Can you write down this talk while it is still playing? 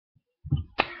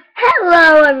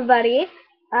Hello, everybody.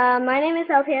 My name is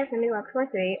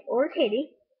LPS96.3 or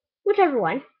Katie, whichever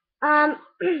one. I'm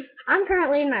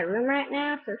currently in my room right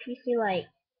now, so if you see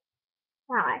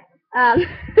hi. And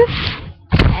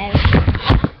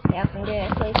yeah, I'm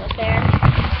gonna place up there.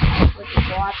 We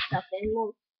can watch stuff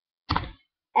in.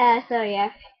 So yeah,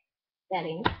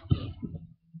 setting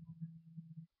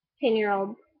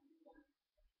 10-year-old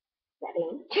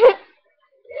setting.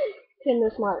 In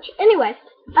this March. Anyway,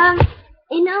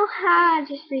 you know how I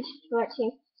just reached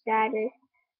 14 subscribers?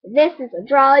 This is a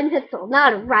drawing pencil,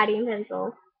 not a writing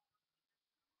pencil.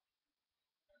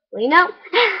 Well, you know,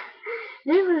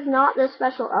 this is not the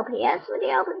special LPS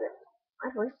video, but my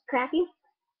voice is cracky.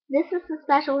 This is a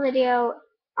special video.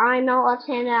 I'm not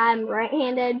left-handed, I'm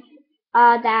right-handed,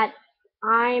 that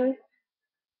I'm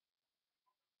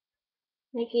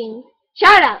making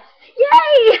shout-outs.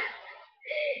 Yay!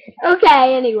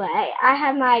 Okay, anyway, I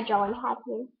have my drawing pad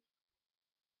here.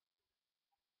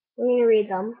 I'm going to read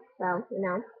them, so,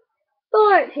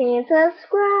 14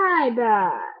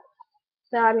 subscribers!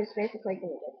 So I'm just basically going to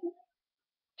do this.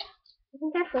 I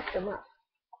think I flipped them up.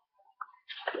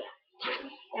 Yeah.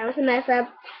 That was a mess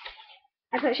up.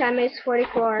 I put Shymace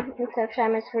 44 instead of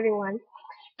Shymace 41.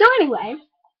 So anyway,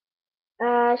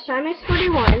 Shymace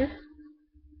 41,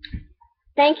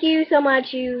 thank you so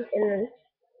much, you, and then,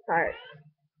 sorry.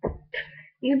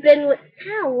 You've been with,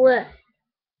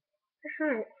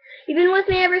 You've been with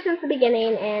me ever since the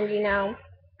beginning, and,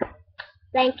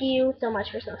 thank you so much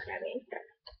for subscribing.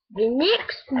 The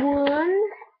next one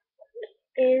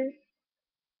is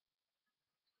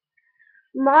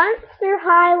Monster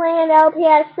Highland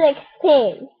LPS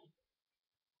 16.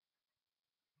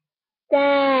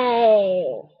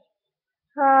 Thanks.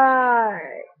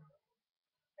 Heart.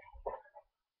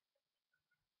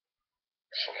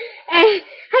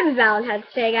 Happy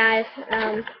Valentine's Day, guys.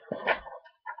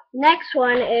 Next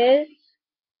one is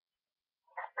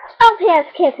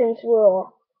LPS Kittens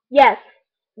Rule. Yes,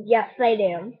 they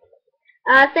do.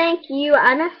 Thank you.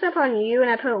 I messed up on you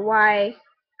and I put Y-O-N.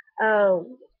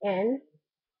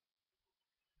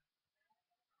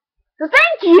 So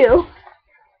thank you!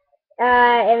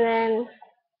 And then,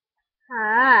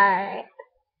 hi.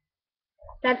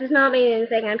 That does not mean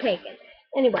anything, I'm taken.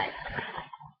 Anyway.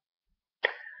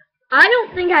 I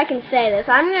don't think I can say this.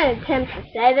 I'm going to attempt to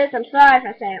say this. I'm sorry if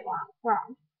I say it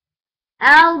wrong.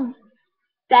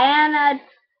 Albana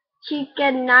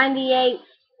Chicken 98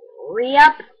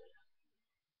 Re-Up.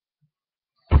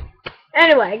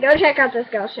 Anyway, go check out this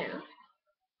girl's channel.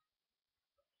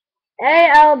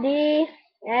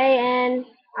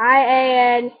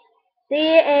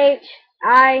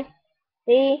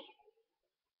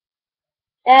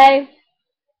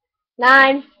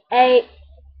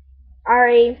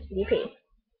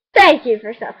 Thank you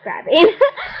for subscribing.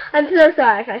 I'm so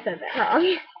sorry if I said that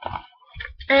wrong.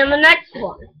 And the next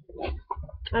one,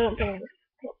 I don't think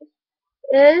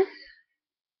is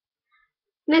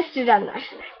Mr. Dunbar.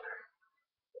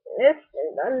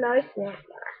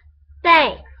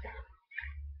 Thanks.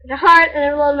 There's a heart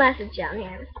and a little message down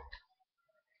here.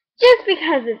 Just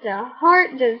because it's a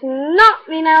heart does not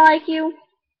mean I like you.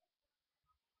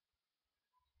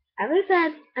 As I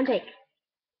said, I'm taken.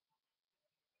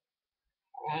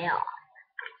 Okay,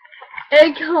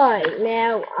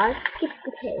 now I skipped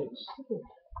the page.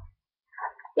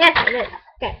 Yes, it is.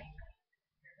 Okay.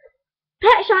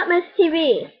 Pet Shop Miss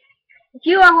TV. If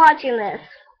you are watching this,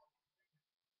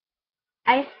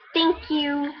 I think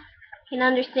you can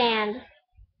understand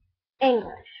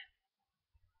English.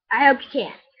 I hope you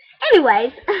can.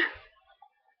 Anyways,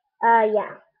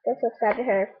 yeah, go subscribe to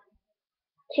her.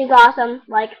 She's awesome.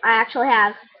 Like, I actually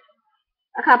have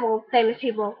a couple famous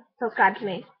people subscribe to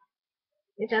me.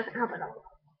 It doesn't help at all.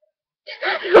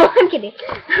 No, I'm kidding.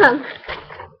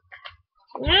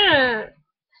 Yeah.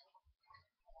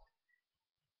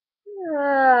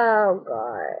 Oh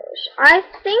gosh. I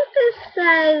think this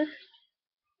says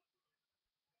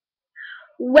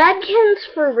Webkins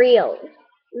for real.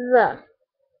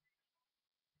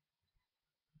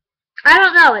 I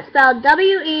don't know. It's spelled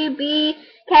W-E-B-K-I-N-Z,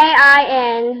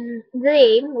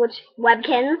 which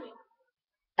Webkins.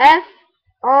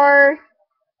 F-R.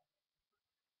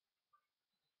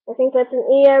 I think that's an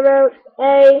E I wrote.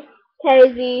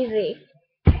 A-K-Z-Z.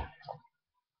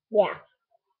 Yeah.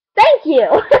 Thank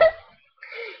you!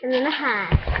 And then a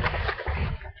hat.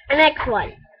 The next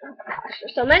one. Oh gosh,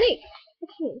 there's so many.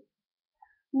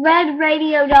 Red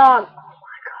Radio Dog. Oh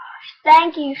my gosh.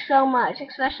 Thank you so much,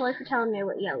 especially for telling me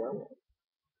what yellow means.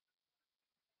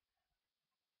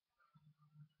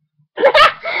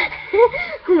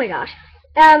 Oh my gosh.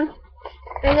 And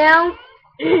now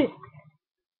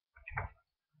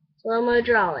slow-mo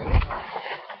drawing.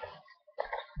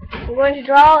 I'm going to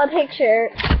draw a picture.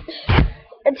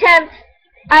 Attempt.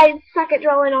 I suck at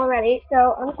drawing already,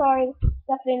 so I'm sorry,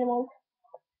 stuffed animals.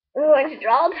 I'm going to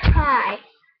draw a pie.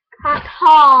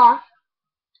 Paw.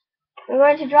 I'm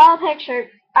going to draw a picture.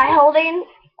 Eye holding.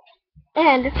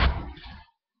 And,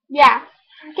 yeah.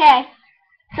 Okay.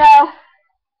 So,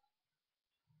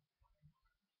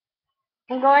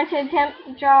 I'm going to attempt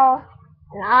to draw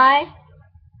an eye.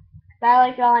 I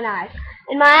like drawing eyes.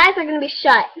 And my eyes are going to be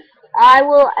shut. I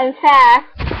will, in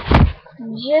fact,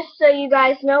 just so you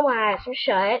guys know my eyes are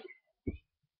shut, I'm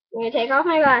going to take off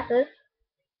my glasses.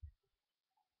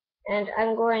 And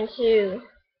I'm going to,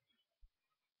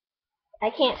 I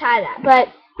can't tie that,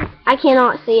 but I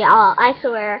cannot see at all. I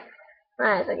swear,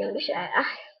 my eyes are going to be shut.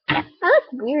 I look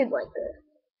weird like this.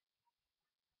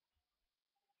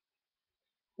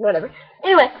 Whatever.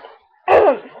 Anyway.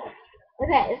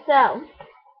 Okay, so.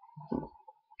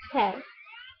 Okay.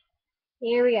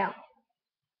 Here we go.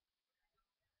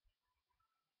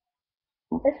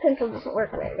 This pencil doesn't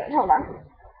work very good. Hold on.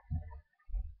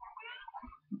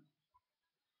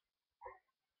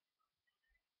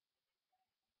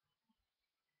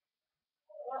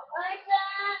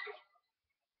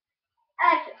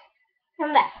 Action.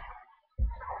 Come back.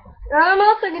 I'm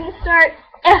also going to start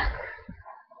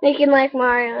making like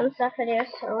Mario and stuff videos,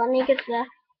 so let me get the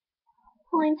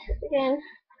points again.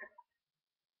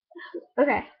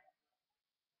 Okay.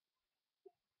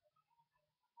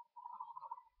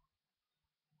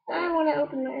 I want to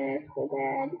open my eyes so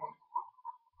bad.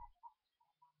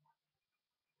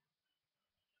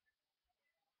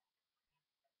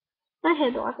 My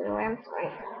head's walking away, I'm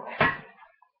sorry.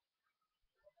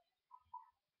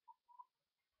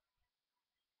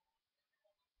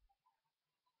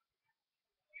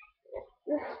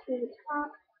 Let's do the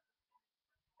top.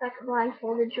 Back a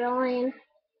blindfolded drawing.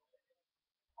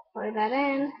 Plug that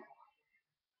in.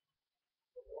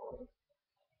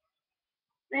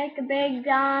 Make a big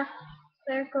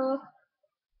circle.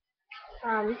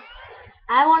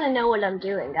 I want to know what I'm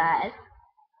doing, guys.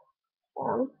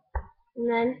 And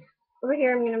then over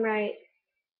here I'm gonna write,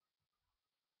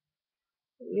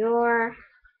 "You're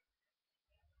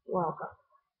welcome."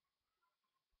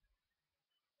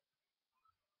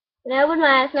 And I open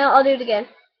my eyes. Now I'll do it again.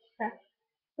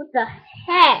 What the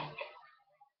heck?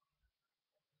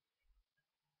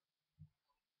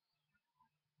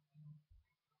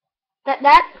 That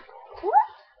what?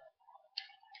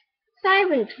 It's not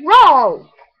even draw.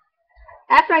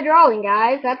 That's my drawing,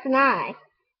 guys. That's an eye.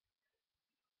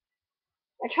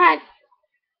 I tried.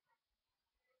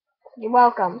 You're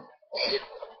welcome.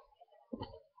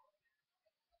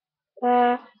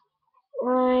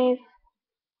 Eyes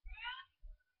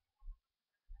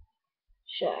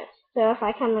shut. So if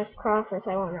I come across this,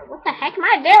 I won't know. What the heck am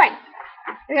I doing?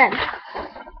 Again.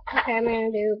 Okay, I'm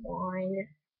gonna do blind.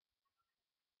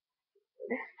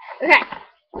 Okay.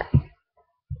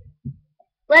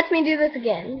 Let me do this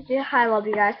again. I love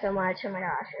you guys so much. Oh my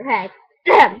gosh. Okay.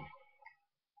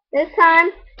 This time,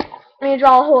 I'm gonna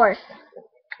draw a horse.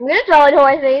 I'm gonna draw a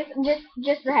horse,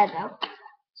 just the head though.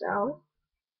 So.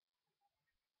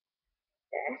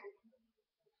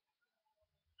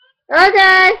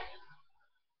 Okay.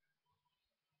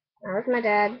 Now that's my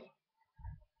dad.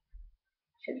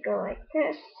 Should go like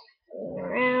this, going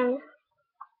around,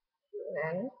 and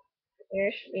then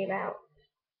here should be about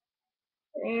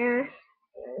there,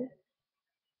 and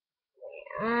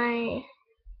eye,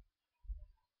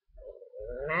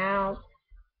 mouth,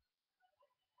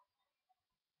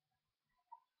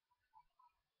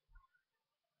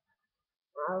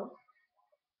 mouth.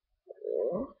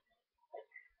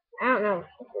 I don't know if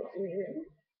this is even.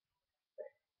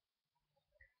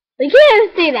 We can't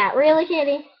even see that, really,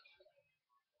 Kitty?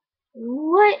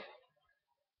 What?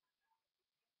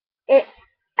 It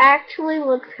actually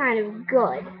looks kind of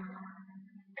good.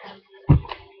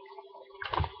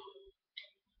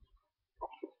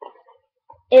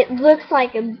 It looks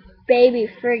like a baby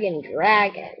friggin'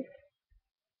 dragon.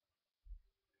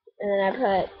 And then I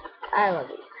put, I love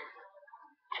you.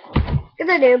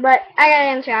 Because I do, but I gotta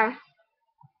get in the shower.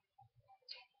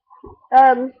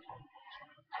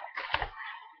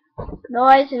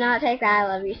 Boys, do not take that I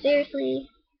love you seriously.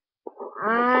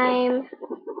 I'm...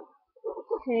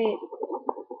 Hey.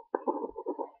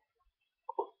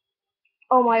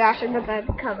 Oh my gosh, I put that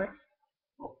cover.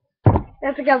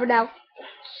 That's the cover now.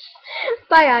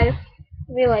 Bye guys.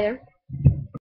 See you later.